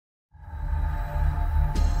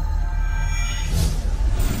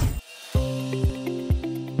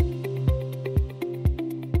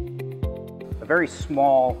very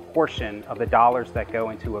small portion of the dollars that go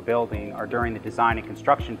into a building are during the design and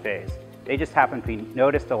construction phase. They just happen to be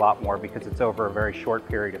noticed a lot more because it's over a very short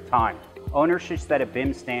period of time. Owners should set a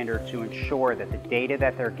BIM standard to ensure that the data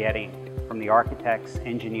that they're getting from the architects,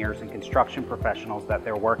 engineers, and construction professionals that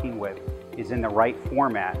they're working with is in the right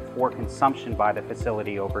format for consumption by the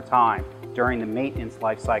facility over time during the maintenance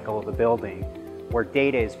life cycle of the building, where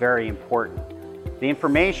data is very important. The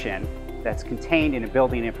information that's contained in a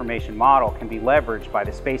building information model can be leveraged by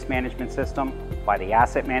the space management system, by the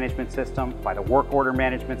asset management system, by the work order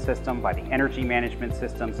management system, by the energy management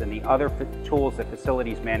systems, and the other tools that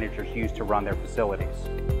facilities managers use to run their facilities.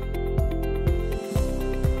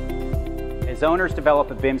 As owners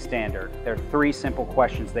develop a BIM standard, there are 3 simple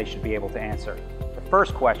questions they should be able to answer. The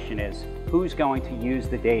first question is, who's going to use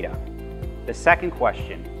the data? The second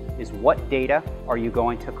question is, what data are you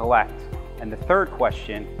going to collect? And the third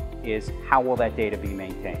question is, how will that data be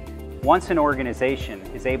maintained? Once an organization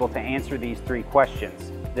is able to answer these 3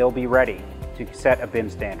 questions, they'll be ready to set a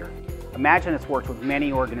BIM standard. IMAGINIT has worked with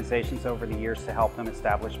many organizations over the years to help them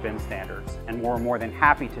establish BIM standards, and we're more than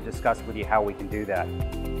happy to discuss with you how we can do that.